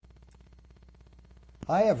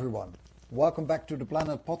Hi everyone, welcome back to the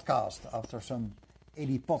Planet Podcast. After some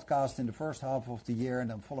 80 podcasts in the first half of the year and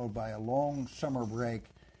then followed by a long summer break,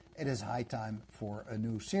 it is high time for a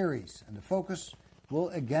new series. And the focus will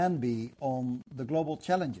again be on the global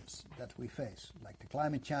challenges that we face, like the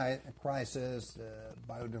climate crisis,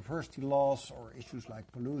 biodiversity loss, or issues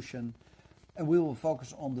like pollution. And we will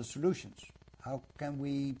focus on the solutions. How can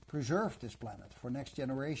we preserve this planet for next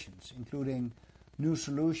generations, including new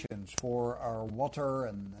solutions for our water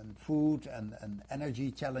and food and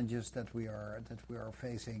energy challenges that we are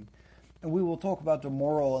facing. And we will talk about the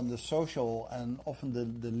moral and the social and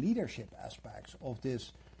often the leadership aspects of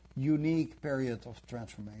this unique period of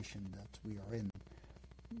transformation that we are in.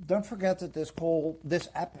 Don't forget that this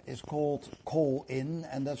app is called Call In,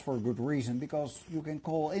 and that's for a good reason, because you can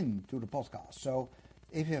call in to the podcast. So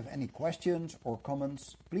if you have any questions or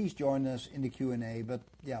comments, please join us in the Q&A, but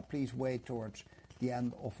please wait towards the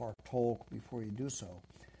end of our talk before you do so.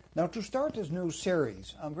 Now, to start this new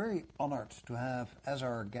series, I'm very honored to have as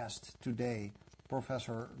our guest today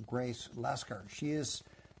Professor Grace Lasker. She is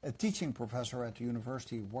a teaching professor at the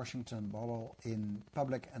University of Washington Bottle in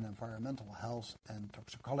public and environmental health and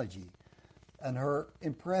toxicology. And her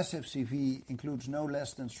impressive CV includes no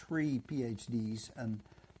less than 3 PhDs, and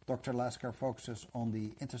Dr. Lasker focuses on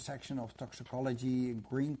the intersection of toxicology,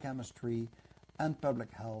 green chemistry, and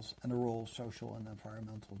public health, and the role of social and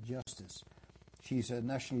environmental justice. She's a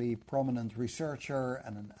nationally prominent researcher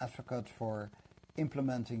and an advocate for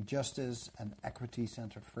implementing justice and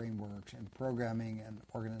equity-centered frameworks in programming and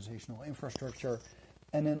organizational infrastructure.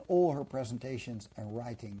 And in all her presentations and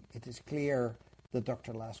writing, it is clear that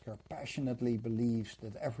Dr. Lasker passionately believes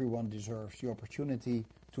that everyone deserves the opportunity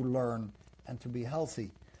to learn and to be healthy.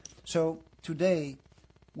 So today,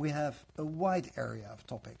 we have a wide area of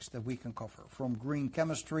topics that we can cover, from green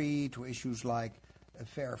chemistry to issues like a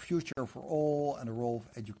fair future for all and the role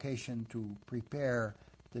of education to prepare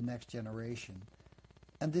the next generation.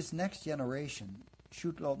 And this next generation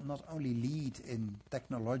should not only lead in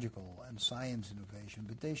technological and science innovation,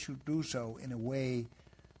 but they should do so in a way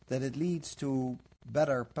that it leads to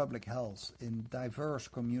better public health in diverse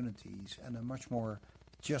communities and a much more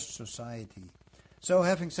just society. So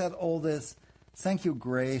having said all this, thank you,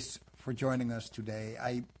 Grace, for joining us today.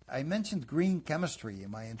 I mentioned green chemistry in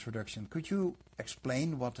my introduction. Could you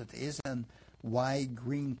explain what it is and why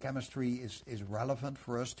green chemistry is relevant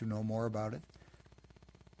for us to know more about it?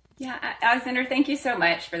 Yeah, Alexander, thank you so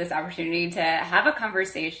much for this opportunity to have a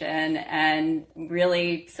conversation and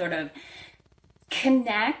really sort of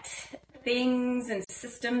connect things and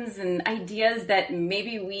systems and ideas that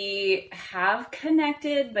maybe we have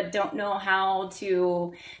connected but don't know how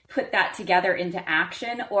to put that together into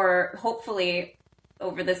action, or hopefully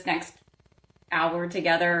over this next hour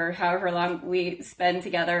together, or however long we spend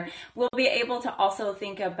together, we'll be able to also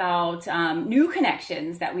think about new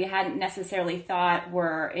connections that we hadn't necessarily thought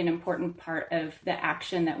were an important part of the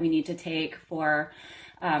action that we need to take for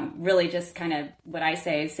really just kind of what I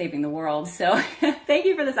say is saving the world. So thank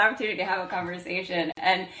you for this opportunity to have a conversation.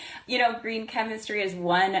 And, green chemistry is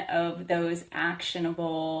one of those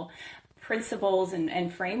actionable principles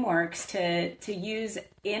and frameworks to use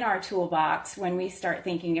in our toolbox when we start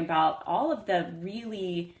thinking about all of the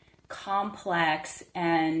really complex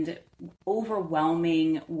and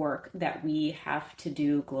overwhelming work that we have to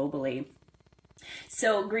do globally.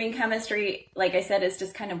 So green chemistry, like I said, is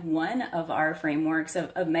just kind of one of our frameworks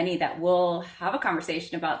of many that we'll have a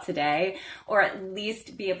conversation about today, or at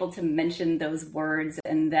least be able to mention those words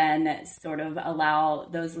and then sort of allow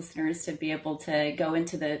those listeners to be able to go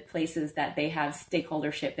into the places that they have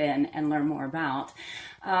stakeholdership in and learn more about.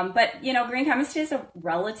 But green chemistry is a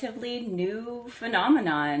relatively new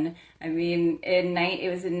phenomenon. I mean, it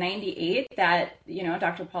was in 98 that,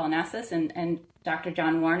 Dr. Paul Anastas and Dr.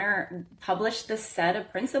 John Warner published this set of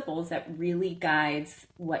principles that really guides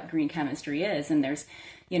what green chemistry is. And there's,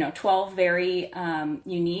 12 very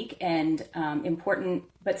unique and important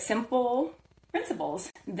but simple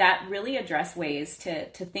principles that really address ways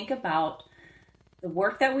to think about the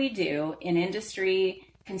work that we do in industry,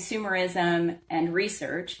 consumerism, and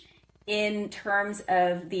research in terms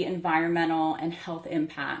of the environmental and health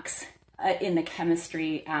impacts in the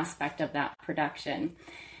chemistry aspect of that production.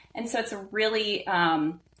 And so it's a really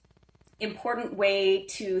important way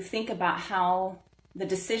to think about how the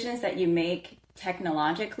decisions that you make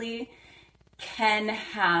technologically can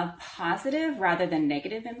have positive rather than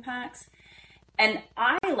negative impacts. And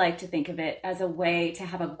I like to think of it as a way to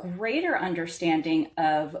have a greater understanding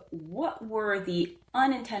of what were the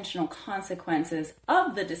unintentional consequences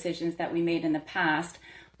of the decisions that we made in the past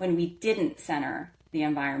when we didn't center the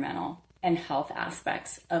environmental and health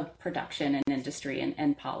aspects of production and industry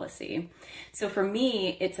and policy. So for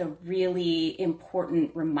me, it's a really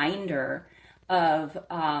important reminder of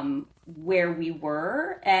where we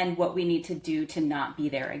were and what we need to do to not be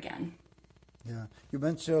there again. Yeah, you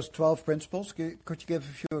mentioned those 12 principles. Could you give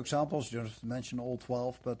a few examples? You don't have to mention all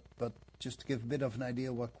 12, but just to give a bit of an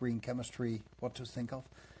idea what green chemistry, what to think of.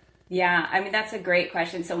 Yeah, I mean, that's a great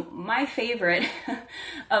question. So my favorite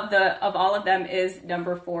of all of them is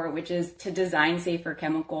number 4, which is to design safer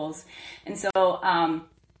chemicals. And so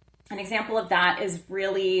an example of that is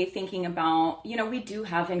really thinking about, we do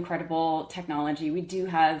have incredible technology. We do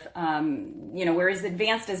have, we're as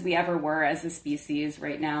advanced as we ever were as a species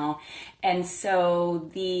right now. And so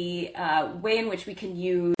the way in which we can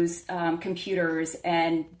use computers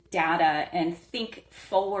and data and think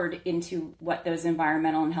forward into what those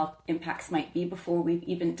environmental and health impacts might be before we've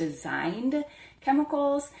even designed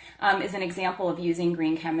chemicals is an example of using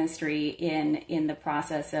green chemistry in the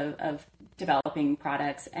process of developing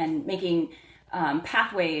products and making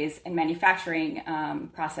pathways and manufacturing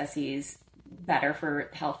processes better for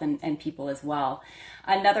health and people as well.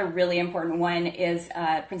 Another really important one is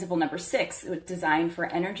principle number 6, design for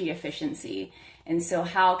energy efficiency. And so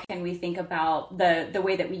how can we think about the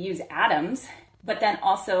way that we use atoms, but then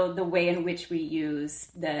also the way in which we use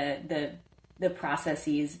the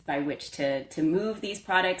processes by which to move these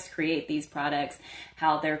products, create these products,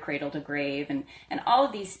 how they're cradle to grave, and all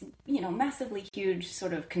of these, massively huge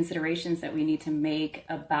sort of considerations that we need to make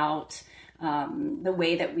about the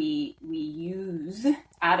way that we use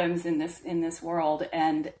atoms in this world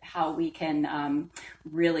and how we can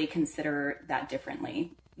really consider that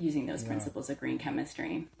differently using those principles of green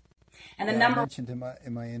chemistry. And the I mentioned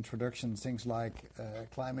in my introduction things like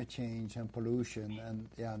climate change and pollution,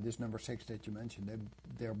 and this number 6 that you mentioned,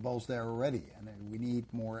 they're both there already, and we need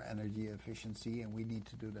more energy efficiency, and we need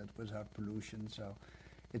to do that without pollution. So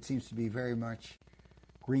it seems to be very much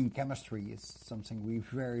green chemistry is something we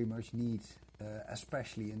very much need,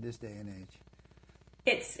 especially in this day and age.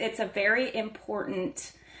 It's a very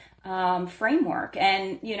important framework,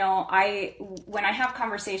 and when I have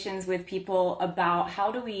conversations with people about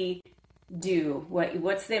how do we do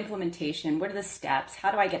what's the implementation, what are the steps,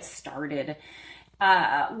 how do I get started,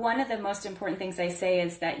 one of the most important things I say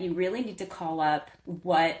is that you really need to call up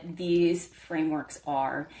what these frameworks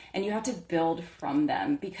are, and you have to build from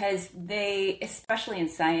them, because they, especially in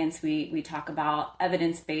science, we talk about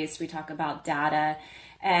evidence-based, we talk about data,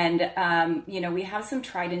 and we have some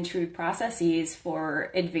tried and true processes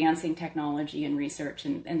for advancing technology and research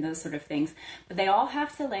and those sort of things, but they all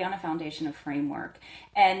have to lay on a foundation of framework.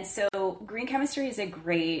 And so green chemistry is a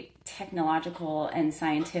great technological and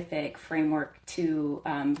scientific framework to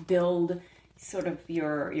build sort of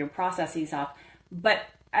your processes off. But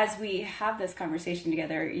as we have this conversation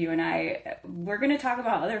together, you and I, we're going to talk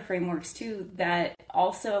about other frameworks too that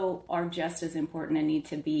also are just as important and need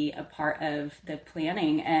to be a part of the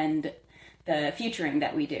planning and the futuring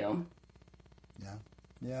that we do.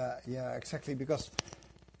 Yeah, exactly, because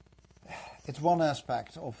it's one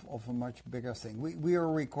aspect of a much bigger thing. We are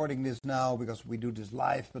recording this now because we do this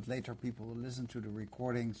live, but later people will listen to the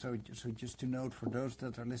recording. So just to note, for those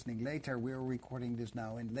that are listening later, we are recording this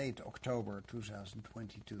now in late October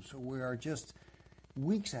 2022. So we are just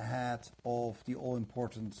weeks ahead of the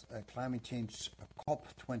all-important climate change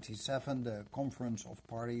COP27, the conference of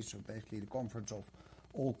parties, so basically the conference of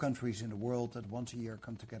all countries in the world that once a year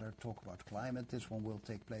come together to talk about climate. This one will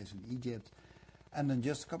take place in Egypt. And then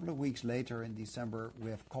just a couple of weeks later in December, we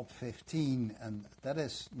have COP15, and that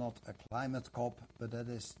is not a climate COP, but that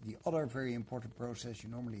is the other very important process. You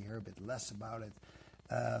normally hear a bit less about it,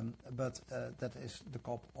 but that is the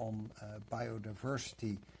COP on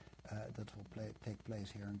biodiversity that will take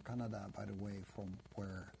place here in Canada, by the way, from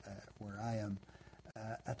where I am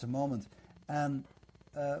at the moment. And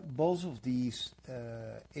both of these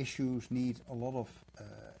issues need a lot of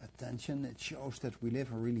attention. It shows that we live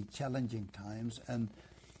in really challenging times. And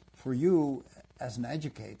for you, as an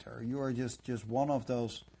educator, you are just one of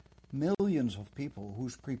those millions of people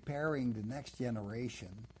who's preparing the next generation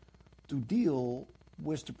to deal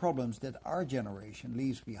with the problems that our generation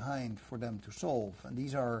leaves behind for them to solve. And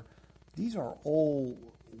these are all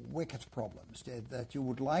wicked problems that you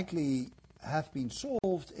would likely have been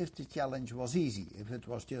solved if the challenge was easy. If it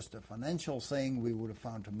was just a financial thing, we would have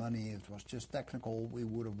found the money. If it was just technical, we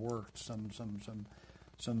would have worked some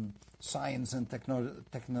science and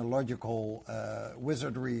technological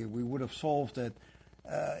wizardry. We would have solved it.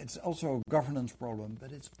 It's also a governance problem,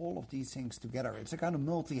 but it's all of these things together. It's a kind of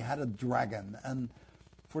multi-headed dragon, and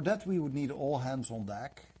for that we would need all hands on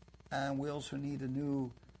deck, and we also need a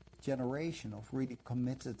new generation of really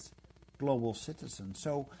committed global citizen.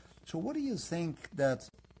 So what do you think that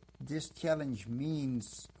this challenge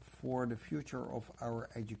means for the future of our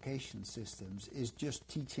education systems? Is just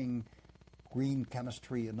teaching green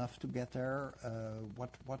chemistry enough to get there?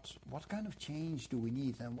 What kind of change do we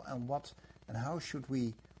need, and how should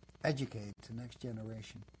we educate the next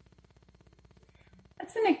generation?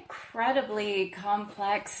 That's an incredibly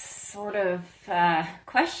complex sort of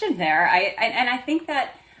question there. I think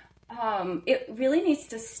that it really needs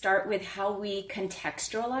to start with how we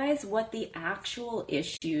contextualize what the actual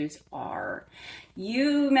issues are.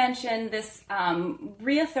 You mentioned this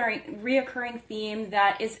reoccurring theme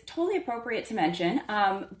that is totally appropriate to mention,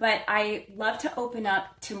 but I love to open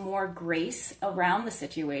up to more grace around the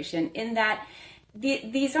situation in that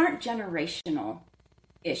these aren't generational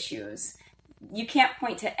issues. You can't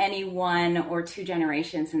point to any one or two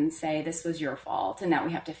generations and say this was your fault and now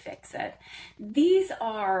we have to fix it. These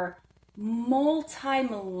are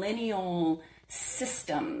multi-millennial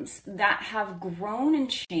systems that have grown and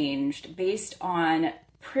changed based on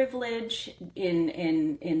privilege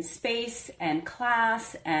in space and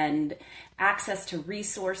class and access to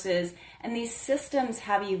resources. And these systems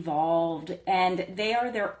have evolved and they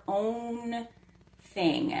are their own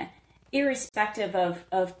thing, irrespective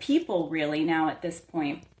of people really now at this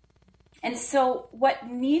point. And so what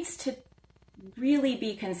needs to really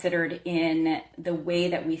be considered in the way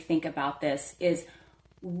that we think about this is,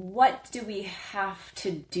 what do we have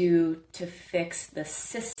to do to fix the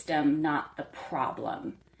system, not the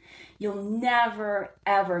problem? You'll never,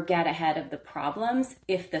 ever get ahead of the problems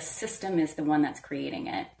if the system is the one that's creating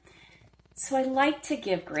it. So I like to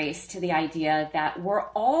give grace to the idea that we're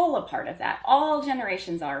all a part of that. All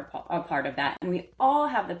generations are a part of that. And we all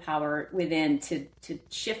have the power within to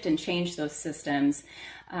shift and change those systems.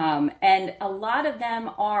 And a lot of them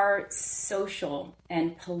are social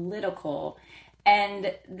and political.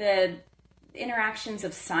 And the interactions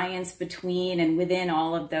of science between and within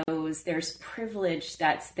all of those, there's privilege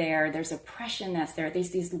that's there. There's oppression that's there. There's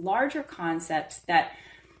these larger concepts that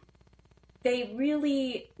they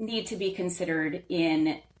really need to be considered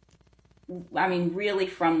really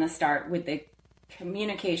from the start, with the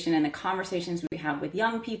communication and the conversations we have with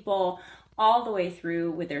young people, all the way through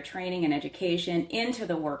with their training and education into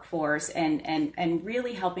the workforce, and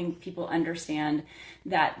really helping people understand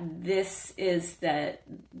that this is a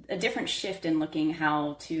different shift in looking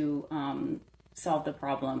how to solve the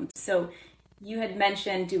problem. So you had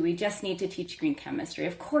mentioned, do we just need to teach green chemistry?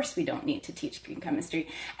 Of course we don't need to teach green chemistry.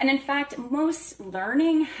 And in fact, most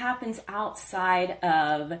learning happens outside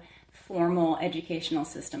of formal educational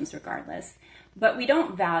systems regardless. But we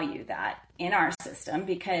don't value that in our system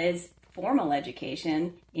because formal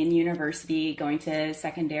education in university, going to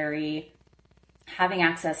secondary, having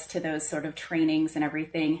access to those sort of trainings and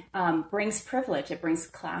everything brings privilege. It brings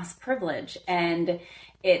class privilege. And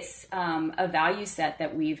it's a value set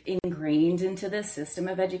that we've ingrained into the system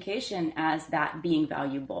of education as that being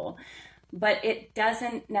valuable. But it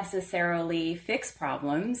doesn't necessarily fix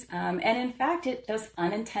problems. And in fact, those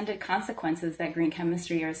unintended consequences that green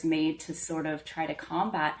chemistry has made to sort of try to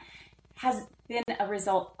combat has been a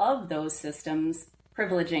result of those systems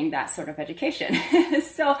privileging that sort of education.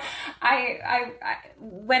 So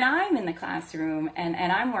when I'm in the classroom and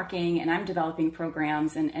I'm working and I'm developing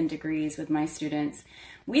programs and degrees with my students,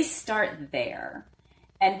 we start there.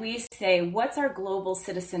 And we say, what's our global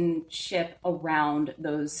citizenship around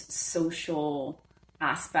those social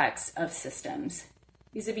aspects of systems?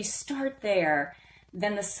 Because if you start there,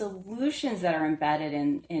 then the solutions that are embedded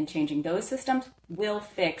in changing those systems will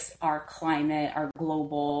fix our climate, our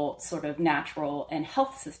global sort of natural and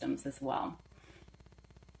health systems as well.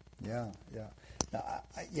 Yeah. Now,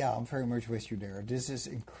 I'm very much with you there. This is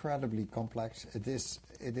incredibly complex. It is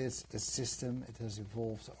a system. It has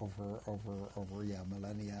evolved over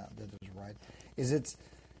millennia. That is right.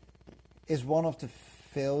 Is one of the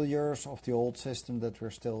failures of the old system that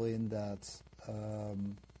we're still in that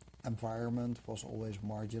environment was always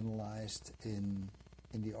marginalized in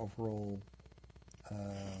the overall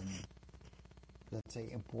let's say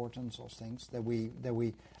importance of things that we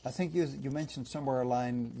I think you mentioned somewhere a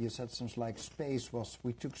line, you said something like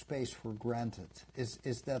we took space for granted. Is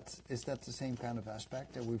that the same kind of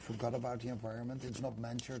aspect, that we forgot about the environment? It's not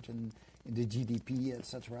mentioned in the GDP,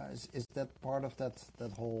 etc. Is that part of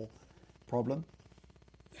that whole problem?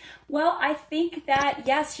 Well, I think that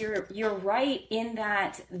yes, you're right in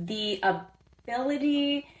that the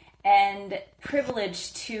ability and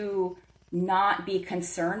privilege to not be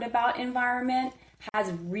concerned about environment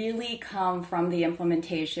has really come from the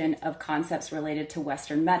implementation of concepts related to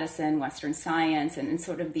Western medicine, Western science, and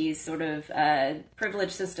sort of these sort of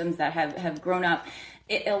privileged systems that have grown up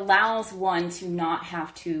it allows one to not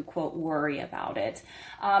have to, quote, worry about it.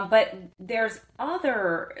 But there's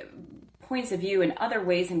other points of view and other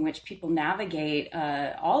ways in which people navigate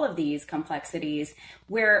all of these complexities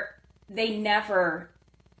where they never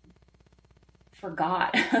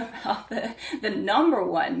forgot about the number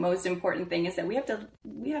one most important thing is that we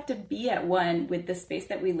have to be at one with the space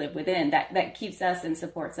that we live within that keeps us and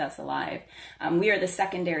supports us alive. We are the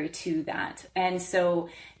secondary to that. And so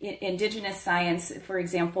indigenous science, for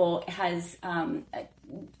example, has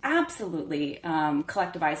absolutely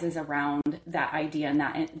collectivizes around that idea and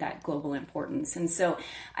that global importance. And so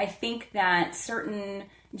I think that certain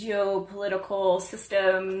geopolitical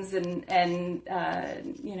systems and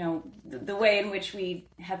you know, the way in which we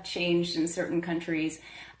have changed in certain countries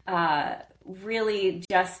really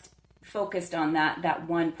just focused on that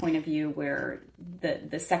one point of view where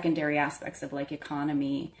the secondary aspects of like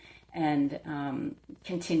economy and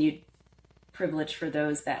continued privilege for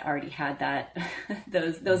those that already had that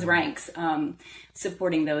those ranks,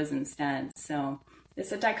 supporting those instead. So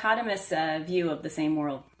it's a dichotomous view of the same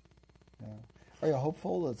world. Yeah. Are you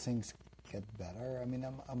hopeful that things get better? I mean,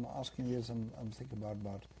 I'm asking you as I'm thinking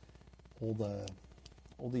about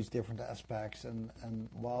all these different aspects, and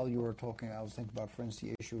while you were talking, I was thinking about, for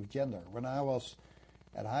instance, the issue of gender. When I was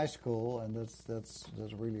at high school, and that's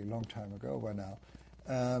really a long time ago by now,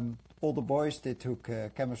 all the boys, they took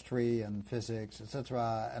chemistry and physics,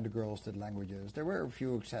 etc., and the girls did languages. There were a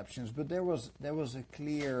few exceptions, but there was a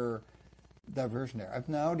clear diversion there. I've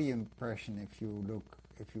now the impression, if you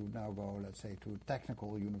now go, let's say, to a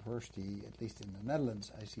technical university, at least in the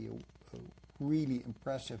Netherlands, I see a really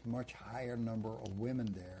impressive, much higher number of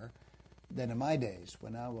women there than in my days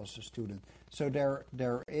when I was a student. So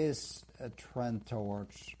there is a trend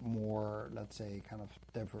towards more, let's say, kind of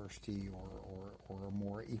diversity or a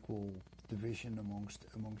more equal division amongst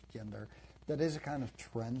gender. That is a kind of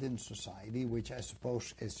trend in society, which I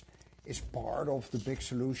suppose is part of the big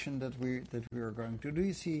solution that we are going to. Do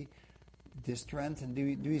you see this trend, and do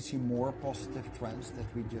you see more positive trends that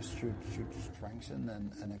we just should strengthen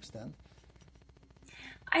and extend?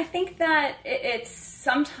 I think that it's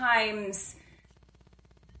sometimes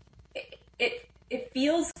it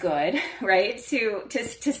feels good, right? To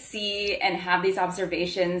see and have these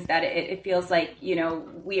observations that it feels like, you know,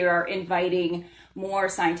 we are inviting more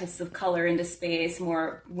scientists of color into space,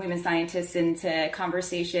 more women scientists into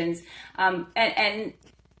conversations, and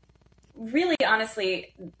really,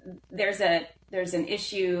 honestly, there's an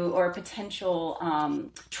issue or a potential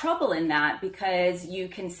trouble in that, because you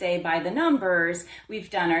can say by the numbers, we've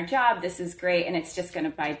done our job, this is great, and it's just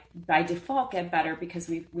going to by default get better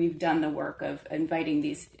because we've done the work of inviting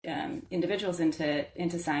these individuals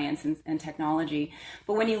into science and technology.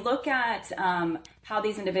 But when you look at how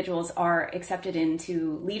these individuals are accepted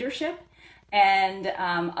into leadership and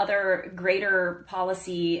other greater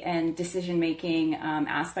policy and decision-making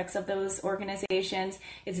aspects of those organizations,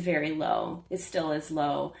 it's very low. It still is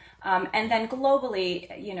low. And then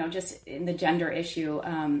globally, you know, just in the gender issue,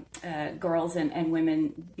 girls and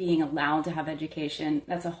women being allowed to have education,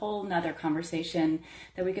 that's a whole nother conversation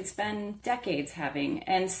that we could spend decades having.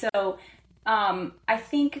 And so I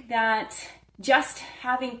think that just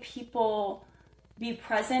having people be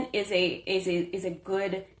present is a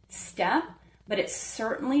good step, but it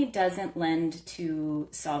certainly doesn't lend to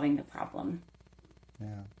solving the problem.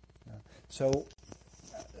 Yeah. So,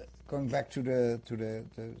 going back to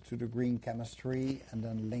the green chemistry, and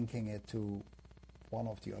then linking it to one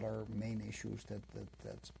of the other main issues that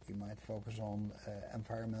we might focus on,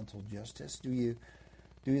 environmental justice. Do you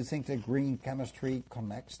think that green chemistry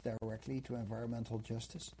connects directly to environmental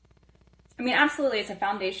justice? I mean, absolutely. It's a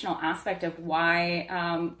foundational aspect of why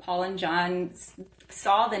Paul and John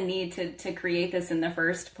saw the need to create this in the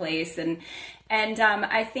first place. And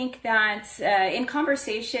I think that in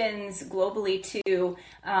conversations globally too,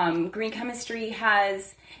 green chemistry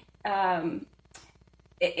has,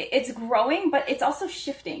 it's growing, but it's also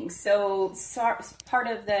shifting. So part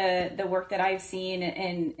of the work that I've seen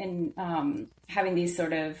in having these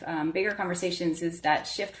sort of bigger conversations is that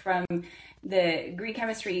shift from the green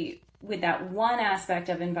chemistry with that one aspect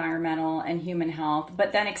of environmental and human health,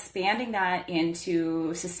 but then expanding that into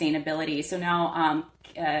sustainability. So now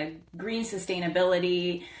green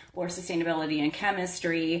sustainability or sustainability in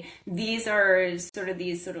chemistry, these are sort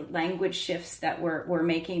of language shifts that we're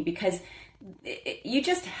making, because you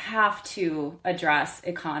just have to address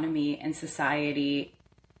economy and society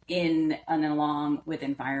in and along with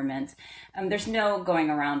environment. There's no going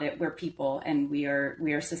around it. We're people, and we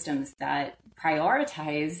are systems that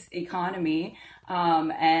prioritize economy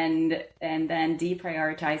and then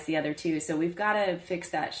deprioritize the other two. So we've got to fix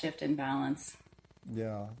that shift in balance.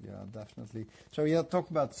 Yeah, yeah, definitely. So yeah, talk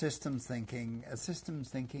about systems thinking, a systems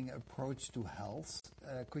thinking approach to health.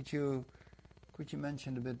 Could you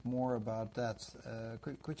mention a bit more about that?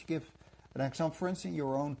 Could you give an example, for instance,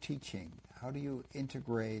 your own teaching? How do you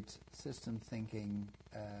integrate systems thinking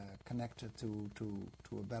connected to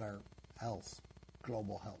a better health,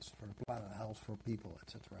 global health, for the planet, health for people,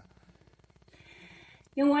 etc.?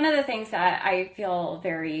 One of the things that I feel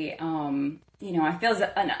very, I feel is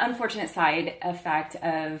an unfortunate side effect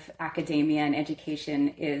of academia and education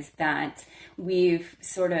is that we've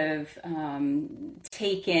sort of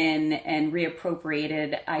taken and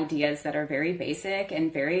reappropriated ideas that are very basic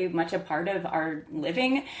and very much a part of our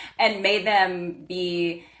living and made them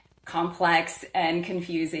be complex and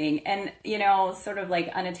confusing and, sort of like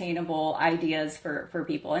unattainable ideas for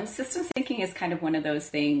people. And systems thinking is kind of one of those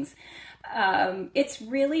things. It's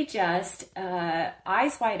really just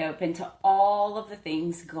eyes wide open to all of the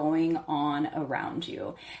things going on around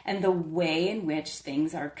you and the way in which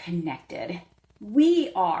things are connected.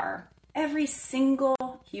 Every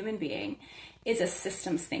single human being is a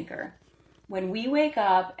systems thinker. When we wake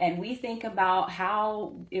up and we think about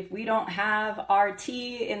how if we don't have our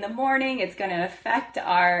tea in the morning, it's going to affect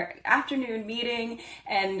our afternoon meeting.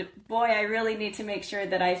 And boy, I really need to make sure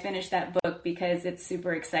that I finish that book because it's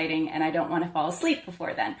super exciting and I don't want to fall asleep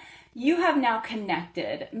before then. You have now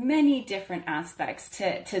connected many different aspects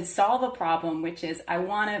to solve a problem, which is I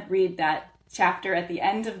want to read that chapter at the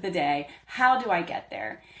end of the day. How do I get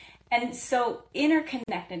there? And so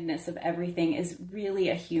interconnectedness of everything is really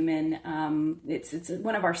a human, it's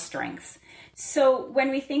one of our strengths. So when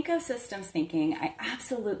we think of systems thinking, I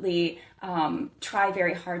absolutely try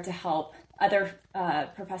very hard to help other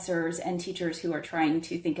professors and teachers who are trying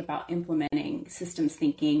to think about implementing systems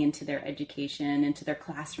thinking into their education, into their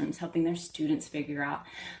classrooms, helping their students figure out.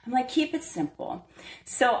 I'm like, keep it simple.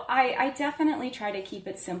 So I definitely try to keep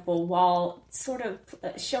it simple while sort of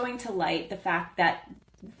showing to light the fact that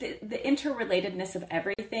the interrelatedness of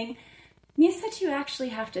everything means that you actually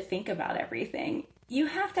have to think about everything. You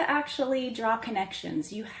have to actually draw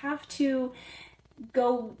connections. You have to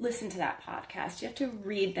go listen to that podcast. You have to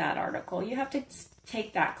read that article. You have to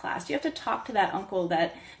take that class. You have to talk to that uncle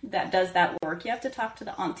that does that work. You have to talk to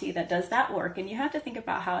the auntie that does that work. And you have to think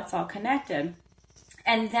about how it's all connected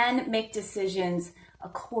and then make decisions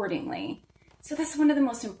accordingly. So that's one of the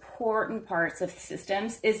most important parts of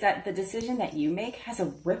systems is that the decision that you make has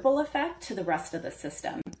a ripple effect to the rest of the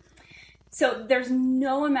system. So there's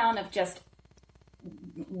no amount of just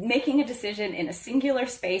making a decision in a singular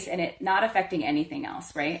space and it not affecting anything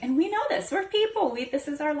else, right? And we know this. We're people. This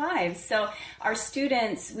is our lives. So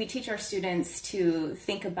we teach our students to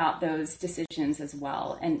think about those decisions as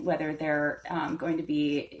well, and whether they're going to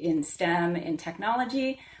be in STEM, in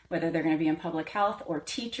technology, whether they're going to be in public health or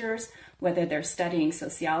teachers, whether they're studying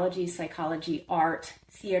sociology, psychology, art,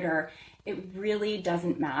 theater, it really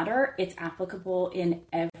doesn't matter. It's applicable in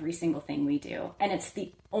every single thing we do. And it's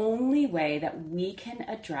the only way that we can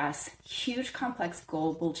address huge, complex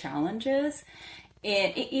global challenges,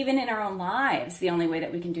 even in our own lives. The only way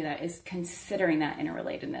that we can do that is considering that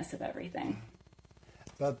interrelatedness of everything.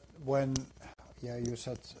 But you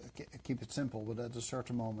said keep it simple, but at a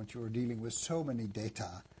certain moment you are dealing with so many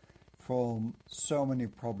data from so many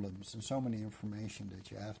problems and so many information that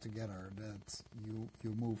you have together that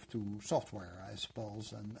you move to software, I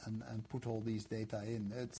suppose, and put all these data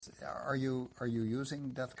in. Are you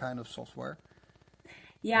using that kind of software?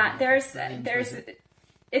 Yeah,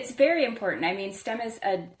 it's very important. I mean, STEM is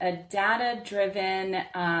a data-driven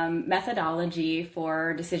methodology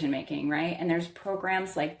for decision-making, right? And there's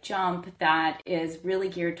programs like JUMP that is really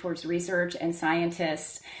geared towards research and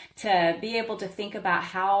scientists to be able to think about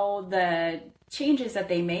how the changes that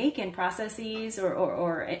they make in processes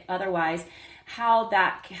or otherwise, how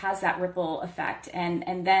that has that ripple effect.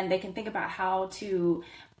 And then they can think about how to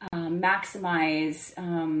maximize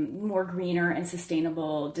more greener and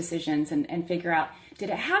sustainable decisions and figure out, did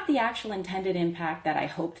it have the actual intended impact that I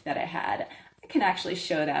hoped that it had? I can actually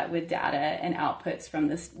show that with data and outputs from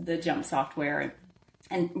the JUMP software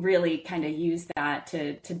and really kind of use that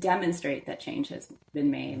to demonstrate that change has been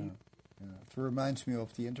made. Yeah. It reminds me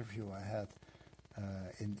of the interview I had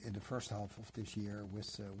in the first half of this year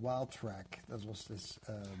with WildTrack. That was this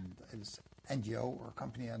NGO or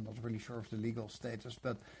company, I'm not really sure of the legal status,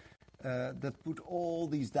 but that put all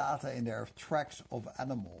these data in there of tracks of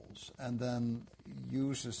animals and then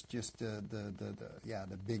uses just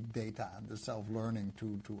the big data and the self-learning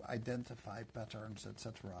to identify patterns,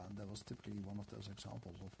 etc. And that was typically one of those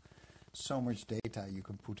examples of so much data you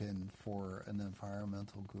can put in for an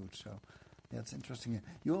environmental good. So yeah, it's interesting.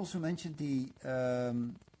 You also mentioned the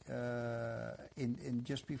in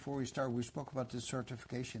just before we start, we spoke about the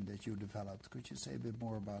certification that you developed. Could you say a bit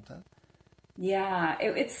more about that? Yeah,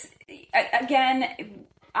 it's again,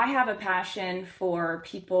 I have a passion for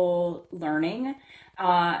people learning.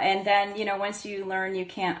 And then, once you learn, you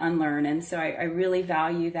can't unlearn. And so I really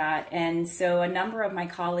value that. And so a number of my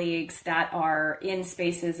colleagues that are in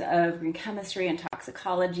spaces of green chemistry and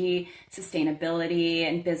toxicology, sustainability,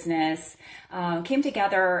 and business came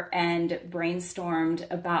together and brainstormed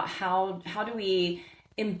about how do we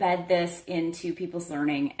embed this into people's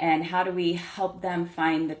learning, and how do we help them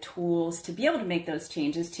find the tools to be able to make those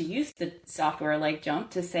changes, to use the software like Jump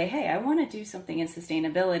to say, hey, I want to do something in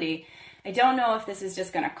sustainability. I don't know if this is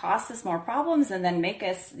just going to cost us more problems and then make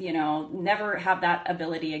us, never have that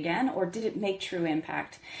ability again, or did it make true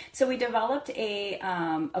impact? So we developed a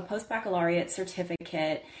post-baccalaureate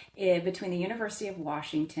certificate between the University of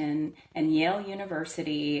Washington and Yale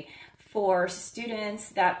University for students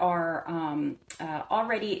that are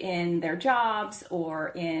already in their jobs or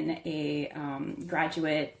in a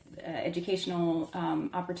graduate educational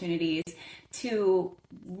opportunities, to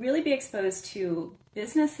really be exposed to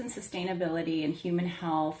business and sustainability and human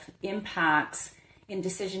health impacts in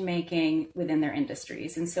decision making within their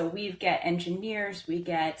industries. And so we get engineers, we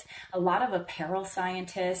get a lot of apparel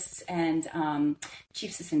scientists and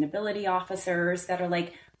chief sustainability officers that are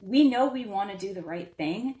like, we know we want to do the right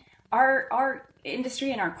thing. Our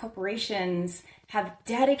industry and our corporations have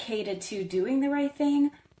dedicated to doing the right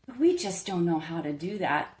thing, but we just don't know how to do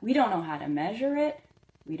that. We don't know how to measure it.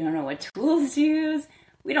 We don't know what tools to use.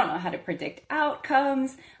 We don't know how to predict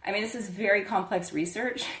outcomes. I mean, this is very complex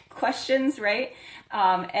research questions, right?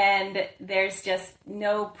 And there's just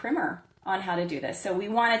no primer on how to do this. So we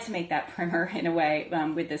wanted to make that primer in a way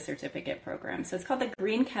with this certificate program. So it's called the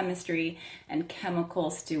Green Chemistry and Chemical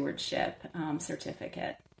Stewardship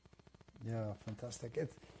Certificate. Yeah, fantastic.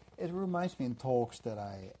 It reminds me in talks that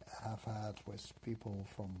I have had with people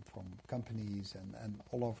from companies and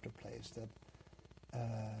all over the place that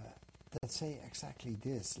say exactly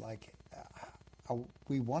this. Like,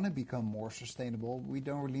 we want to become more sustainable. We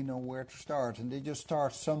don't really know where to start, and they just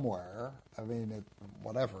start somewhere. I mean,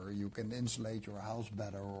 whatever, you can insulate your house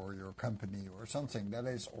better or your company or something that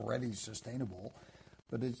is already sustainable.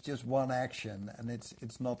 But it's just one action, and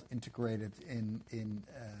it's not integrated in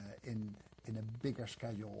a bigger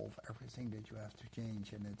schedule of everything that you have to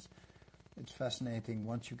change. And it's fascinating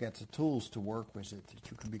once you get the tools to work with it,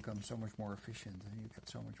 that you can become so much more efficient and you get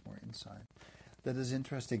so much more insight. That is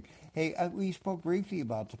interesting. Hey, we spoke briefly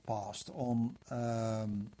about the past on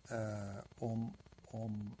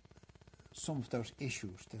some of those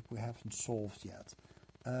issues that we haven't solved yet.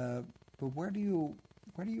 But where do you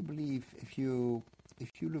believe, if you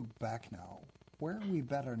look back now, where are we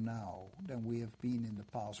better now than we have been in the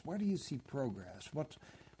past? Where do you see progress?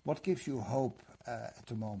 What gives you hope at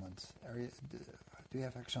the moment? Do you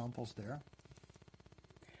have examples there?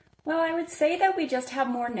 Well, I would say that we just have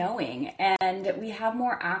more knowing and we have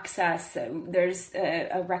more access. There's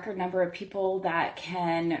a record number of people that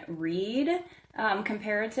can read.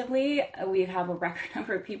 Comparatively, we have a record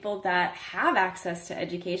number of people that have access to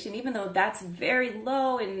education, even though that's very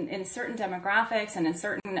low in certain demographics and in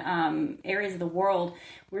certain areas of the world.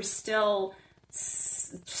 We're still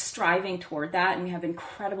striving toward that, and we have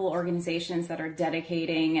incredible organizations that are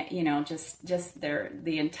dedicating, just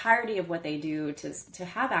the entirety of what they do to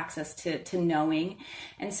have access to knowing.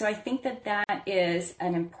 And so I think that is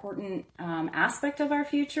an important aspect of our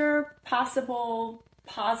future, possible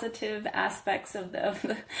positive aspects of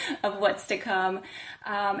what's to come.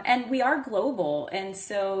 And we are global. And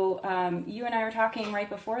so you and I were talking right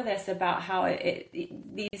before this about how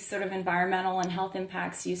these sort of environmental and health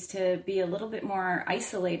impacts used to be a little bit more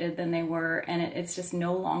isolated than they were. And it's just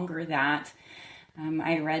no longer that.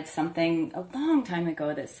 I read something a long time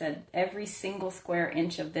ago that said every single square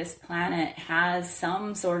inch of this planet has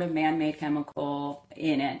some sort of man-made chemical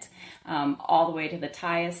in it, all the way to the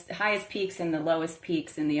highest peaks and the lowest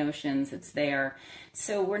peaks in the oceans. It's there.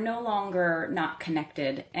 So we're no longer not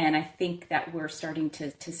connected. And I think that we're starting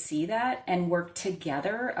to see that and work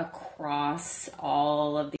together across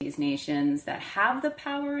all of these nations that have the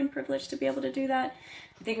power and privilege to be able to do that.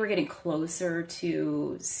 I think we're getting closer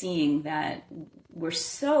to seeing that we're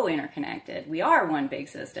so interconnected. We are one big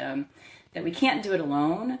system, that we can't do it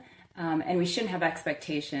alone, and we shouldn't have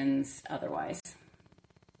expectations otherwise.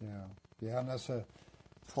 Yeah. And as a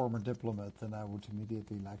former diplomat, then I would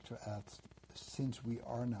immediately like to add, since we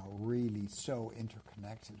are now really so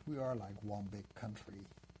interconnected, we are like one big country,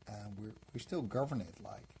 and we still govern it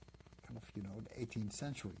like kind of, the 18th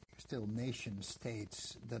century. Still nation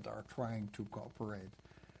states that are trying to cooperate.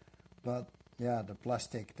 But Yeah, the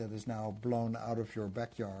plastic that is now blown out of your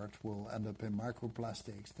backyard will end up in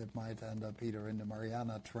microplastics that might end up either in the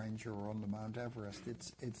Mariana Trench or on the Mount Everest.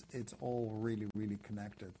 It's all really, really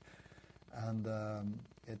connected, and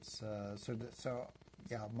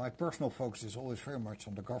my personal focus is always very much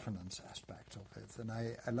on the governance aspect of it, and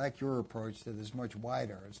I like your approach that is much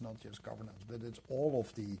wider. It's not just governance, but it's all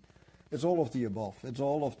of the above. It's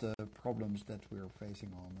all of the problems that we're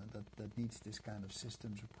facing on, and that needs this kind of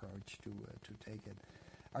systems approach to take it.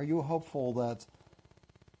 Are you hopeful that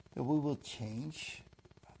we will change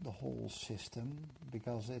the whole system,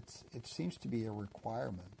 because it seems to be a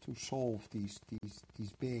requirement to solve these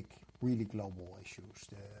big, really global issues,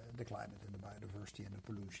 the climate and the biodiversity and the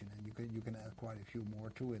pollution, and you can add quite a few more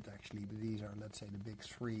to it actually, but these are, let's say, the big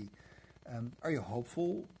three. Are you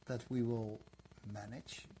hopeful that we will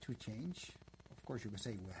manage to change? Of course, you can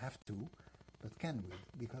say we have to, but can we?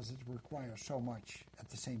 Because it requires so much at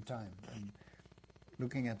the same time. And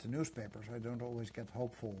looking at the newspapers, I don't always get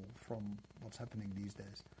hopeful from what's happening these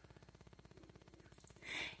days.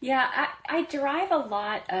 Yeah, I derive a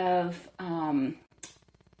lot of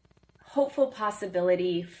hopeful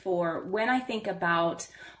possibility for when I think about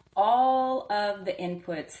all of the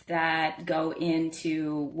inputs that go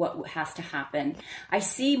into what has to happen. I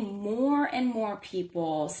see more and more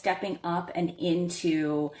people stepping up and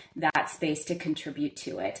into that space to contribute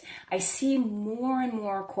to it. I see more and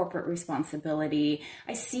more corporate responsibility.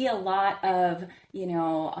 I see a lot of,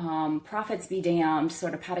 profits be damned,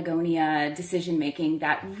 sort of Patagonia decision making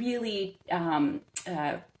that really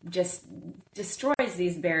just destroys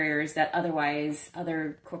these barriers that otherwise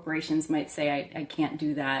other corporations might say, I can't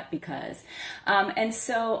do that because. And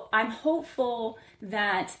so I'm hopeful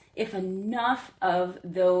that if enough of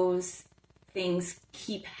those things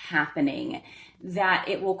keep happening, that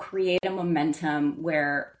it will create a momentum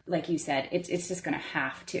where, like you said, it's just going to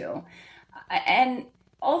have to. And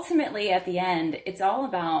ultimately, at the end, it's all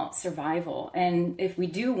about survival. And if we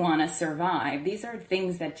do want to survive, these are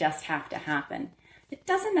things that just have to happen. It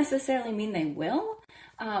doesn't necessarily mean they will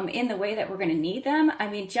in the way that we're going to need them. I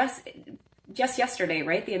mean, just yesterday,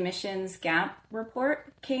 right, the emissions gap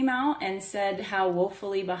report came out and said how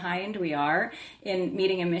woefully behind we are in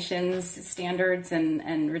meeting emissions standards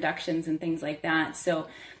and reductions and things like that. So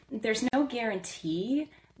there's no guarantee,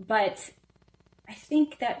 but I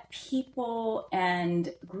think that people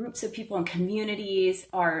and groups of people and communities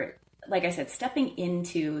are, like I said, stepping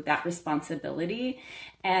into that responsibility,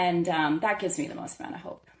 and that gives me the most amount of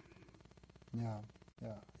hope. Yeah.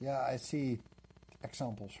 I see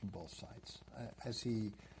examples from both sides. I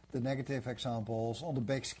see the negative examples on the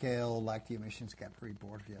big scale, like the emissions gap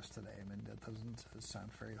report yesterday. I mean, that doesn't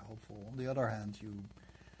sound very hopeful. On the other hand,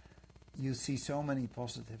 you see so many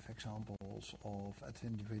positive examples of at the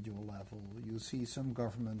individual level. You see some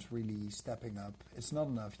governments really stepping up. It's not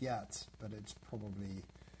enough yet, but it's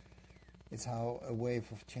how a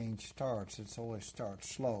wave of change starts. It always starts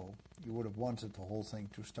slow. You would have wanted the whole thing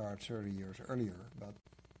to start 30 years earlier, but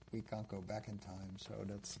we can't go back in time. So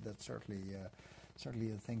that's certainly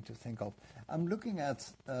a thing to think of. I'm looking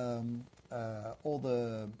at all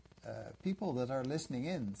the people that are listening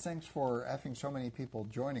in. Thanks for having so many people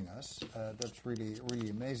joining us. That's really, really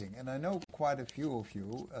amazing. And I know quite a few of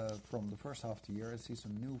you from the first half of the year. I see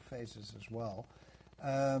some new faces as well.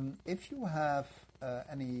 If you have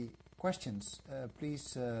any questions,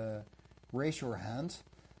 please raise your hand,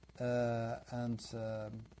 and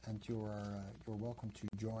you're welcome to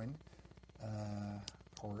join.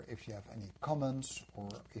 Or if you have any comments, or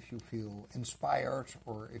if you feel inspired,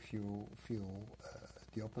 or if you feel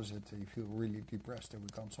the opposite, you feel really depressed that we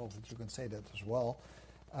can't solve it, you can say that as well.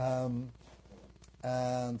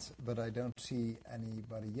 But I don't see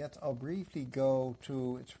anybody yet. I'll briefly go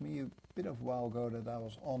to, it's for me a bit of a while ago that I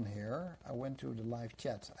was on here. I went to the live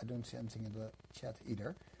chat. I don't see anything in the chat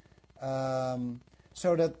either.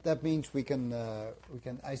 So that means we can,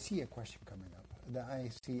 I see a question coming up. I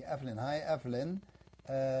see Evelyn. Hi, Evelyn.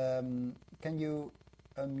 Can you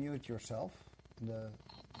unmute yourself in the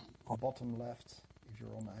bottom left if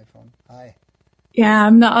you're on the iPhone? Hi. Yeah,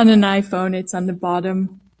 I'm not on an iPhone. It's on the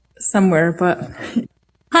bottom somewhere, but okay.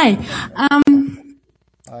 Hi.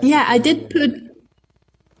 Yeah, I did put,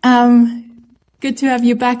 good to have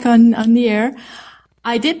you back on the air.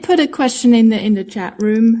 I did put a question in the chat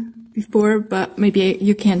room before, but maybe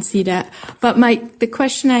you can't see that. But the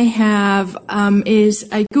question I have, is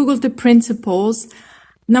I Googled the principles.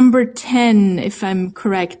 Number 10, if I'm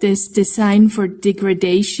correct, is design for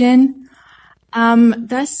degradation.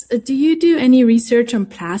 Do you do any research on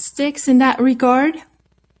plastics in that regard?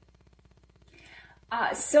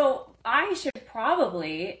 So I should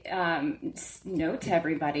probably note to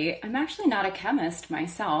everybody, I'm actually not a chemist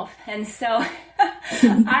myself, and so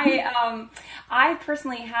I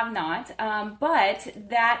personally have not, but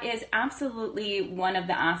that is absolutely one of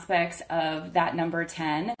the aspects of that number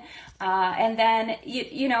 10. And then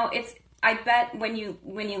it's. I bet when you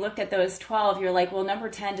looked at those 12, you're like, well, number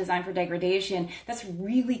 10, design for degradation, that's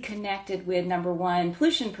really connected with number 1,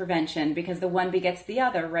 pollution prevention, because the one begets the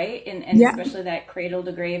other, right? And especially that cradle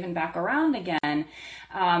to grave and back around again.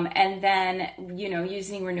 And then,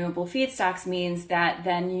 using renewable feedstocks means that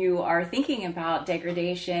then you are thinking about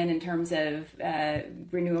degradation in terms of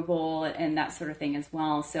renewable and that sort of thing as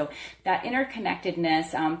well. So that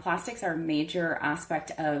interconnectedness, plastics are a major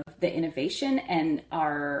aspect of the innovation and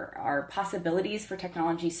our possibilities for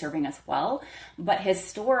technology serving us well. But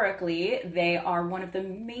historically, they are one of the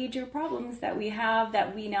major problems that we have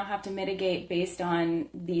that we now have to mitigate based on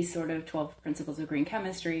these sort of 12 principles of green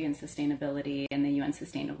chemistry and sustainability and the UN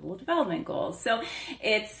Sustainable Development Goals. So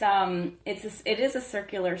it is a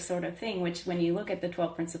circular sort of thing, which when you look at the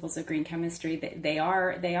 12 principles of green chemistry, they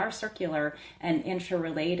are circular and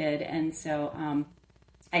interrelated. And so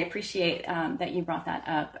I appreciate that you brought that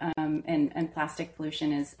up. And plastic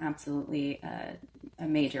pollution is absolutely a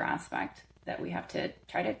major aspect that we have to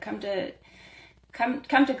try to come to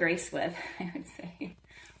grace with, I would say.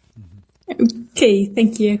 Okay,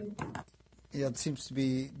 thank you. Yeah, it seems to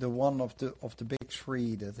be the one of the big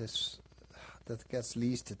three that gets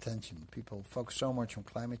least attention. People focus so much on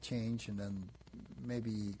climate change, and then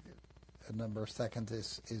maybe a number second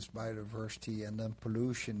is biodiversity, and then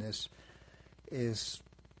pollution is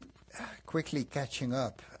quickly catching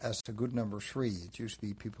up as a good number 3. It used to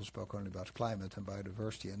be people spoke only about climate and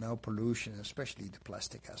biodiversity, and now pollution, especially the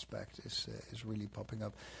plastic aspect, is really popping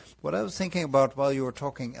up. What I was thinking about while you were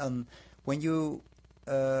talking, when you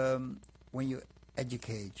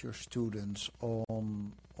educate your students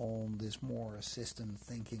on this more system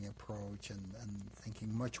thinking approach and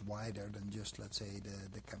thinking much wider than just, let's say,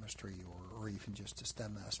 the chemistry or even just the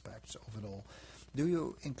STEM aspects of it all, do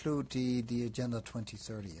you include the Agenda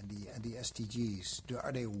 2030 and the SDGs?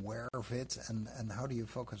 Are they aware of it, and how do you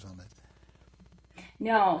focus on it?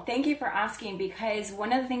 No, thank you for asking, because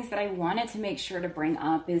one of the things that I wanted to make sure to bring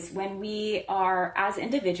up is when we are, as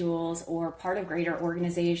individuals or part of greater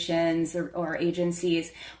organizations or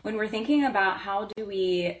agencies, when we're thinking about how do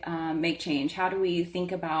we make change, how do we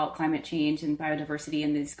think about climate change and biodiversity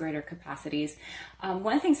in these greater capacities,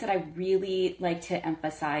 one of the things that I really like to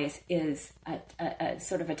emphasize is a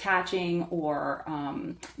sort of attaching or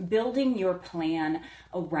building your plan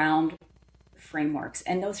around frameworks,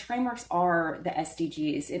 and those frameworks are the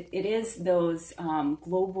SDGs. It is those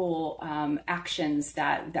global actions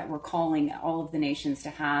that we're calling all of the nations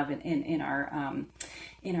to have in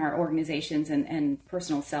our organizations and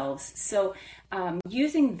personal selves. So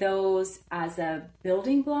using those as a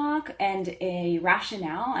building block and a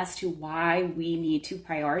rationale as to why we need to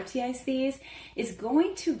prioritize these is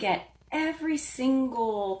going to get every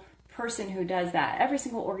single person who does that, every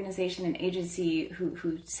single organization and agency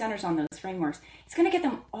who centers on those frameworks, it's going to get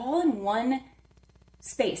them all in one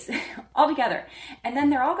space, all together. And then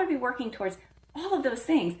they're all going to be working towards all of those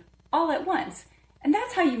things all at once. And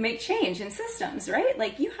that's how you make change in systems, right?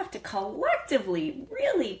 Like, you have to collectively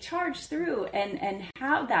really charge through and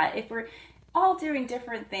have that. If we're all doing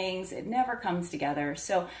different things, it never comes together.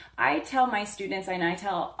 So I tell my students, and I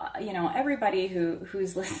tell everybody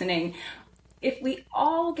who's listening, if we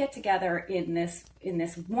all get together in this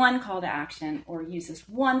one call to action, or use this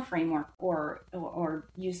one framework, or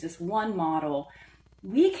use this one model,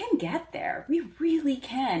 we can get there. We really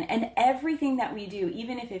can. And everything that we do,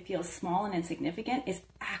 even if it feels small and insignificant, is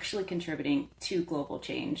actually contributing to global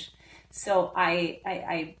change. So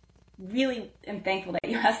I really am thankful that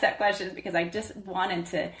you asked that question, because I just wanted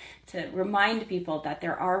to remind people that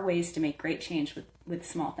there are ways to make great change with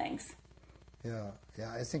small things. Yeah,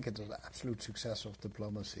 I think it was an absolute success of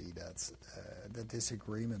diplomacy that this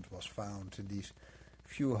agreement was found in these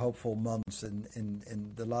few hopeful months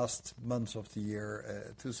in the last months of the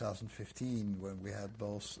year 2015, when we had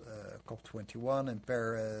both COP27 in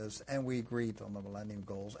Paris, and we agreed on the Millennium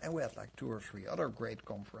Goals, and we had like 2 or 3 other great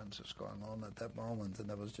conferences going on at that moment, and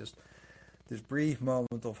there was just this brief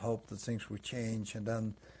moment of hope that things would change, and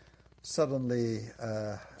then suddenly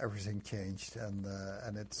everything changed, and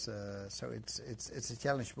it's a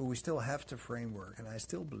challenge, but we still have the framework, and I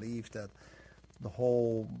still believe that the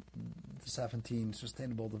whole 17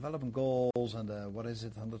 Sustainable Development Goals and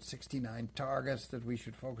 169 targets that we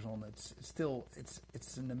should focus on. It's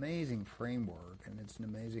an amazing framework, and it's an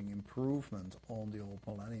amazing improvement on the old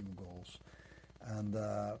Millennium Goals, And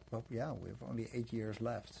but yeah, we have only 8 years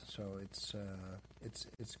left, so it's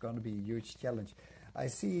going to be a huge challenge. I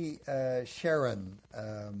see Sharon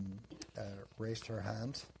raised her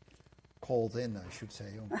hand, called in, I should say.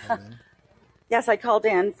 Called in. Yes, I called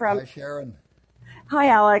in from. Hi, Sharon. Hi,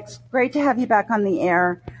 Alex. Great to have you back on the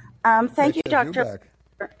air. Thank you, Great to have Dr. you back.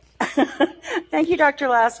 Thank you, Dr.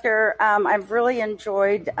 Lasker. I've really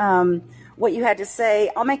enjoyed what you had to say.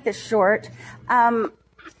 I'll make this short.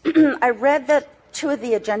 I read that 2 of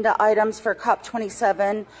the agenda items for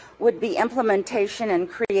COP27 would be implementation and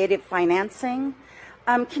creative financing.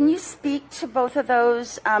 Can you speak to both of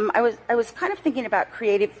those? I was kind of thinking about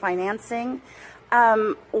creative financing.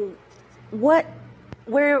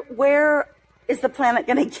 Where is the planet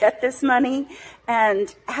going to get this money,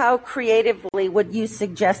 and how creatively would you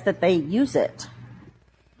suggest that they use it?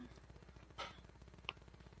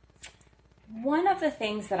 One of the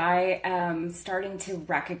things that I am starting to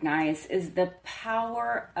recognize is the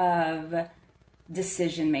power of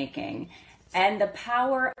decision making and the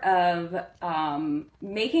power of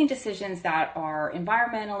making decisions that are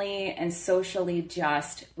environmentally and socially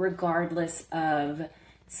just, regardless of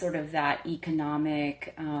sort of that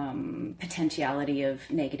economic potentiality of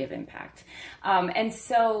negative impact. And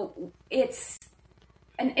so it's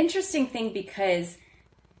an interesting thing because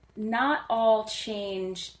not all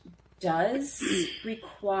change does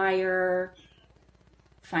require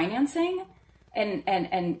financing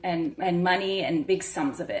and money and big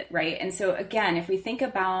sums of it, right? And so again, if we think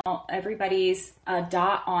about everybody's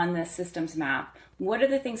dot on the systems map, what are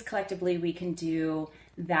the things collectively we can do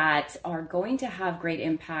that are going to have great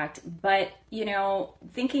impact? But, you know,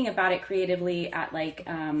 thinking about it creatively at like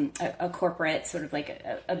a corporate, sort of like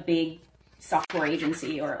a big software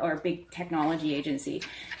agency or a big technology agency,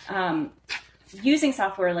 using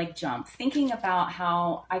software like Jump, thinking about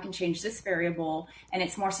how I can change this variable and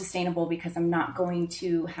it's more sustainable because I'm not going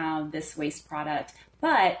to have this waste product,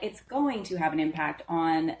 but it's going to have an impact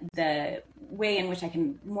on the way in which I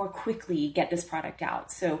can more quickly get this product out.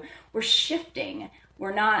 So we're shifting.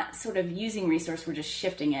 We're not sort of using resource, we're just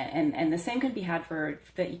shifting it. And the same can be had for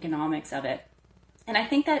the economics of it. And I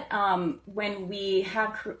think that when we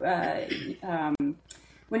have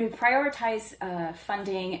when we prioritize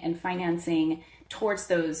funding and financing towards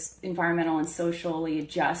those environmental and socially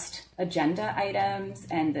just agenda items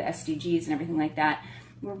and the SDGs and everything like that,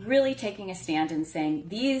 we're really taking a stand and saying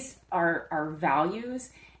these are our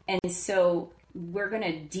values. And so we're going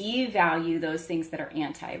to devalue those things that are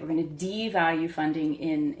anti. We're going to devalue funding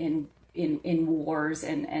in wars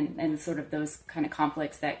and sort of those kind of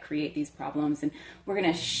conflicts that create these problems. And we're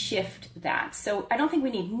going to shift that. So I don't think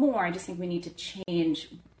we need more. I just think we need to change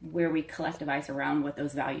where we collectivize around what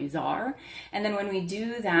those values are. And then when we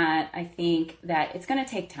do that, I think that it's going to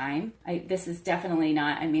take time. This is definitely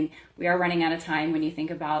not, I mean, we are running out of time when you think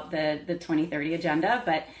about the 2030 agenda,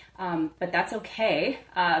 but that's okay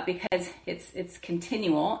because it's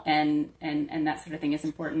continual and that sort of thing is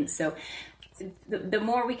important. So the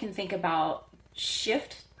more we can think about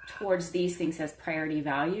shift towards these things as priority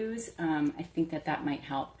values, I think that might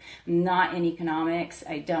help. I'm not in economics.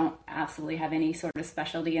 I don't absolutely have any sort of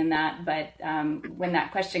specialty in that, but when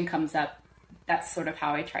that question comes up, that's sort of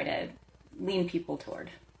how I try to lean people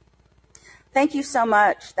toward. Thank you so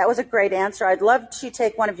much. That was a great answer. I'd love to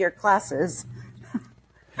take one of your classes.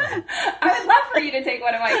 I would love for you to take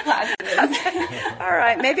one of my classes. Okay. All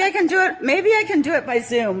right. Maybe I can do it. Maybe I can do it by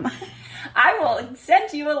Zoom. I will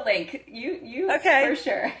send you a link. You okay. For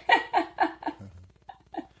sure.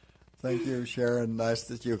 Thank you, Sharon. Nice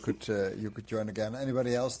that you could join again.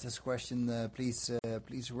 Anybody else this question? Please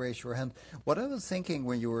raise your hand. What I was thinking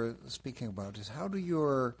when you were speaking about is I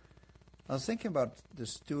was thinking about the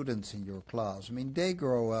students in your class. I mean, they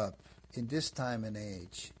grow up in this time and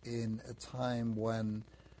age, in a time when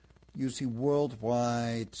you see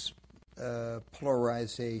worldwide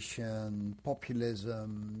polarization,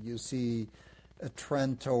 populism. You see a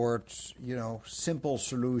trend towards, simple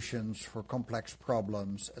solutions for complex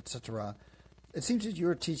problems, etc. It seems that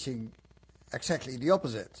you're teaching exactly the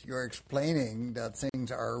opposite. You're explaining that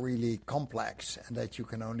things are really complex and that you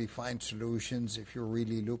can only find solutions if you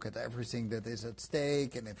really look at everything that is at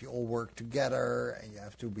stake and if you all work together and you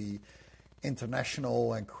have to be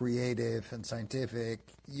international and creative and scientific.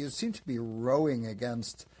 You seem to be rowing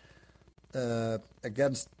against the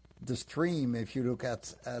stream if you look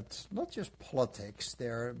at not just politics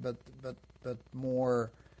there, but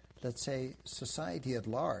more, let's say, society at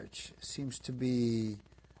large seems to be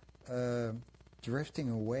drifting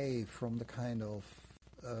away from the kind of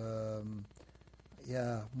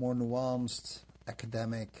more nuanced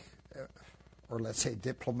academic or let's say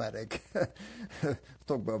diplomatic,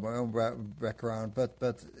 talk about my own background,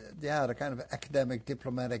 but yeah, the kind of academic,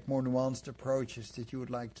 diplomatic, more nuanced approaches that you would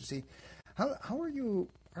like to see. How are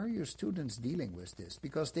your students dealing with this?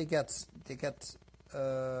 Because they get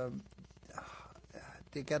a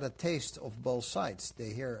taste of both sides.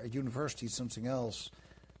 They hear at university something else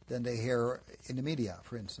than they hear in the media,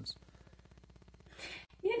 for instance.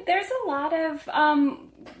 Yeah, there's a lot of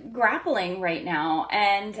grappling right now.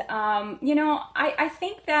 And, I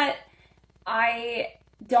think that I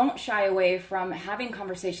don't shy away from having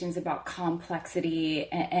conversations about complexity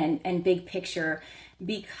and big picture,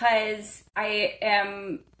 because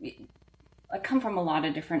I come from a lot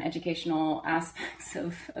of different educational aspects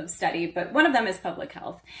of study, but one of them is public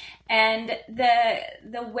health. And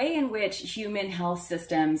the way in which human health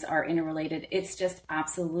systems are interrelated, it's just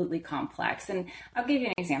absolutely complex. And I'll give you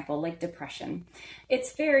an example, like depression.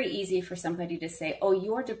 It's very easy for somebody to say, oh,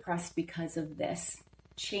 you're depressed because of this.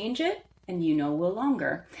 Change it, and we'll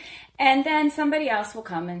longer. And then somebody else will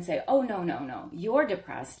come and say, oh, no, you're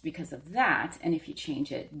depressed because of that. And if you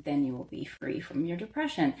change it, then you will be free from your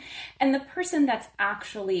depression. And the person that's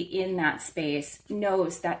actually in that space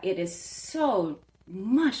knows that it is so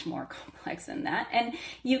much more complex than that. And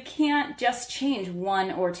you can't just change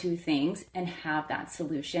one or two things and have that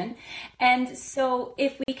solution. And so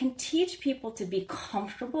if we can teach people to be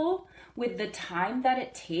comfortable with the time that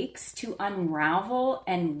it takes to unravel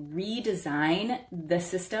and redesign the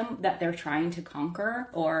system that they're trying to conquer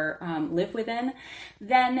or live within,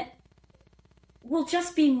 then we'll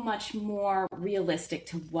just be much more realistic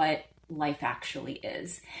to what life actually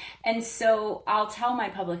is. And so I'll tell my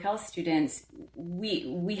public health students,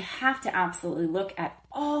 we have to absolutely look at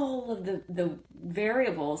all of the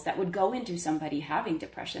variables that would go into somebody having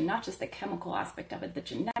depression, not just the chemical aspect of it, the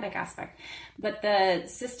genetic aspect, but the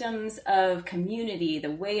systems of community,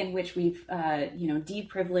 the way in which we've,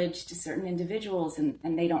 deprivileged certain individuals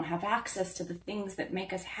and they don't have access to the things that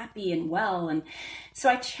make us happy and well. And so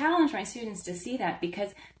I challenge my students to see that, because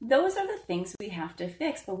those are the things we have to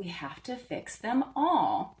fix, but we have to fix them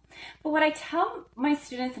all. But what I tell my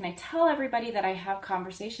students, and I tell everybody that I have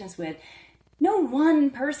conversations with, no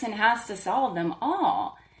one person has to solve them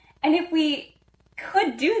all. And if we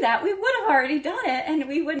could do that, we would have already done it and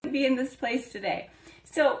we wouldn't be in this place today.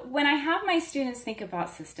 So when I have my students think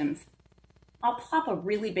about systems, I'll plop a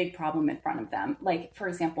really big problem in front of them, like, for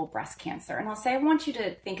example, breast cancer. And I'll say, I want you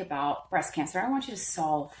to think about breast cancer. I want you to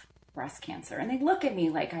solve breast cancer. And they look at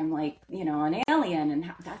me like I'm like, an alien.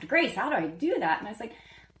 And Dr. Grace, how do I do that? And I was like,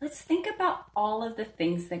 let's think about all of the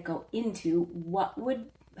things that go into what would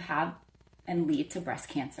have and lead to breast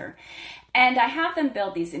cancer. And I have them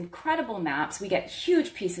build these incredible maps. We get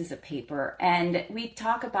huge pieces of paper and we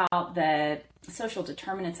talk about the social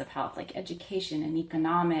determinants of health, like education and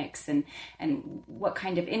economics and what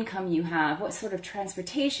kind of income you have, what sort of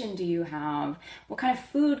transportation do you have, what kind of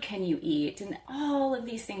food can you eat, and all of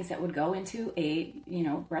these things that would go into a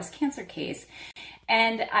breast cancer case.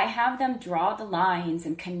 And I have them draw the lines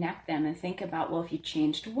and connect them and think about, well, if you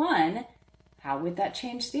changed one, how would that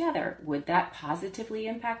change the other? Would that positively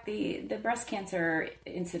impact the breast cancer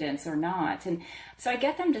incidence or not? And so I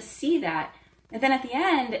get them to see that. And then at the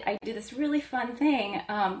end, I do this really fun thing.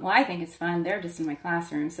 I think it's fun. They're just in my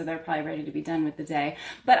classroom, so they're probably ready to be done with the day.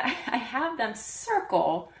 But I have them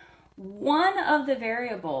circle one of the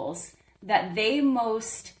variables that they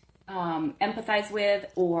most empathize with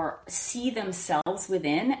or see themselves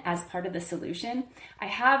within as part of the solution. I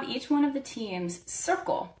have each one of the teams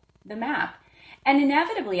circle the map. And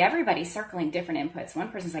inevitably, everybody's circling different inputs. One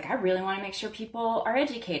person's like, I really want to make sure people are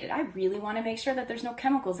educated. I really want to make sure that there's no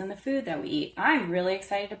chemicals in the food that we eat. I'm really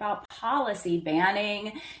excited about policy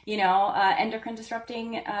banning, endocrine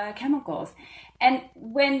disrupting chemicals. And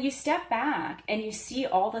when you step back and you see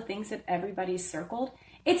all the things that everybody's circled,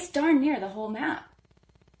 it's darn near the whole map.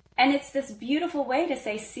 And it's this beautiful way to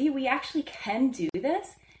say, see, we actually can do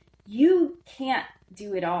this. You can't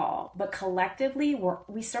do it all, but collectively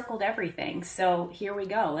we circled everything. So here we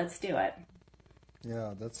go. Let's do it.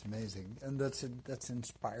 Yeah, that's amazing, and that's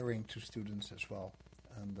inspiring to students as well.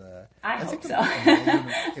 And I hope so.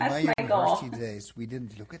 In my university goal. days, we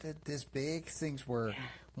didn't look at it this big. Things were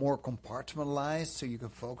more compartmentalized, so you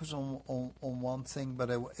could focus on one thing, but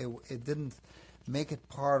it didn't make it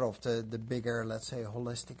part of the bigger, let's say,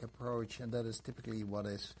 holistic approach, and that is typically what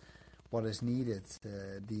is needed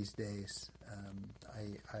these days.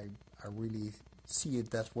 I really see it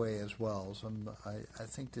that way as well. So I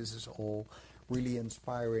think this is all really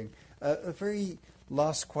inspiring. A very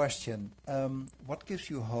last question. What gives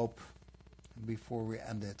you hope before we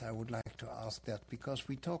end it, I would like to ask that because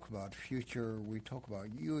we talk about future, we talk about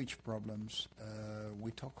huge problems,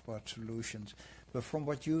 we talk about solutions, but from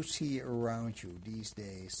what you see around you these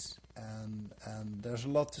days, and there's a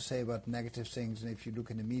lot to say about negative things, and if you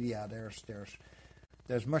look in the media,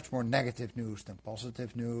 there's much more negative news than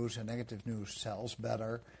positive news, and negative news sells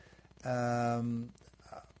better.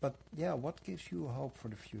 But yeah, what gives you hope for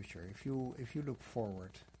the future? If you look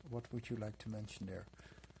forward, what would you like to mention there?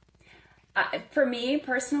 For me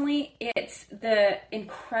personally, it's the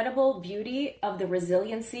incredible beauty of the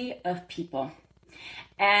resiliency of people.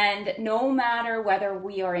 And no matter whether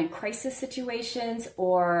we are in crisis situations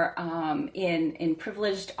or in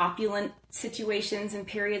privileged, opulent situations and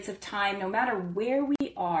periods of time, no matter where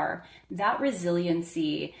we are, that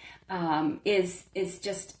resiliency is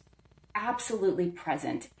just absolutely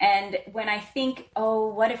present. And when I think, oh,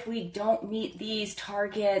 what if we don't meet these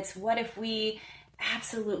targets? What if we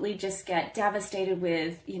absolutely just get devastated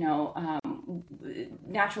with,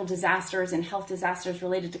 natural disasters and health disasters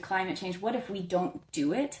related to climate change? What if we don't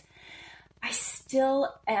do it? I still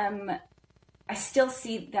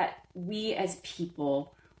see that we as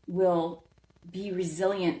people will be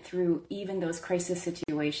resilient through even those crisis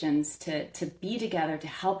situations, to be together, to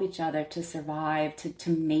help each other, to survive, to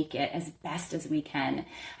make it as best as we can.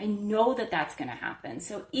 I know that that's going to happen.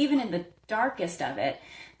 So even in the darkest of it,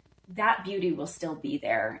 that beauty will still be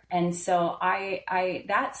there. And so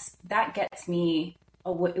that gets me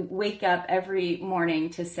wake up every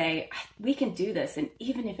morning to say, we can do this. And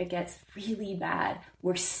even if it gets really bad,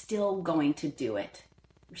 we're still going to do it.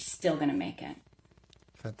 We're still going to make it.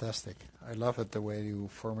 Fantastic. I love it, the way you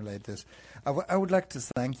formulate this. I would like to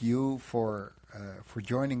thank you for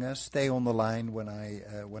joining us. Stay on the line when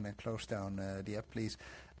I close down the app, please.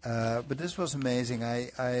 But this was amazing.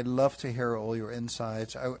 I love to hear all your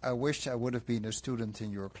insights. I wish I would have been a student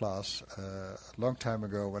in your class a long time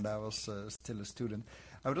ago when I was still a student.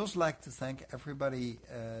 I would also like to thank everybody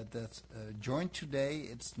that joined today.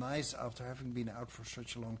 It's nice, after having been out for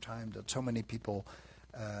such a long time, that so many people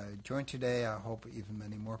joined today. I hope even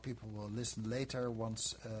many more people will listen later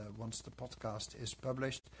once the podcast is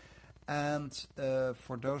published. And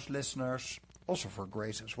for those listeners, also for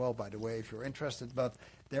Grace as well, by the way, if you're interested, but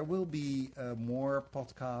there will be more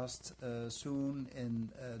podcasts soon in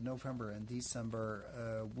November and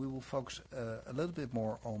December. We will focus a little bit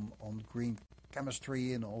more on green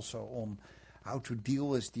chemistry and also on how to deal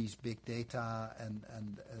with these big data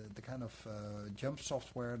and the kind of jump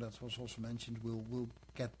software that was also mentioned. We'll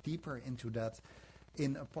get deeper into that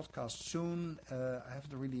in a podcast soon. I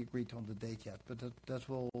haven't really agreed on the date yet, but that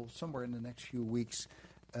will, somewhere in the next few weeks,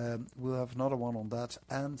 we'll have another one on that.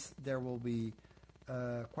 And there will be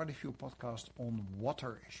quite a few podcasts on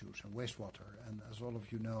water issues and wastewater. And as all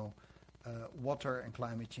of you know, water and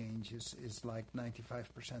climate change is like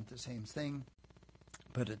 95% the same thing,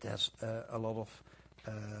 but it has a lot of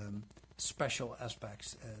special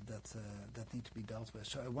aspects that need to be dealt with.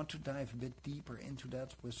 So I want to dive a bit deeper into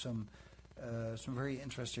that with some very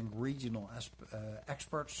interesting regional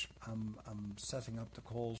experts. I'm setting up the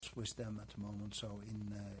calls with them at the moment, so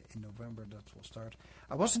in November that will start.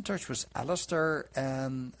 I was in touch with Alistair,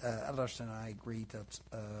 and Alistair and I agreed that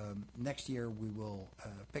next year we will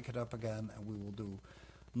pick it up again, and we will do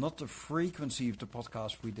not the frequency of the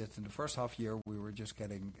podcast we did in the first half year. We were just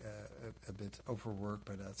getting a bit overworked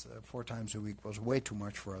by that. 4 times a week was way too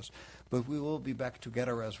much for us. But we will be back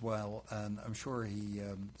together as well, and I'm sure he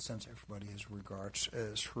sends everybody his regards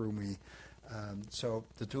through me. So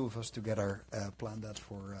the two of us together plan that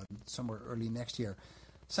for somewhere early next year.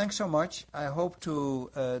 Thanks so much. I hope to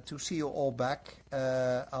see you all back.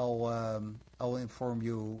 I'll inform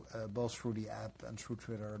you both through the app and through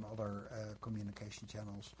Twitter and other communication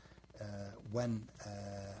channels when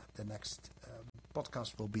the next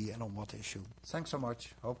podcast will be and on what issue. Thanks so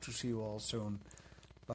much. Hope to see you all soon.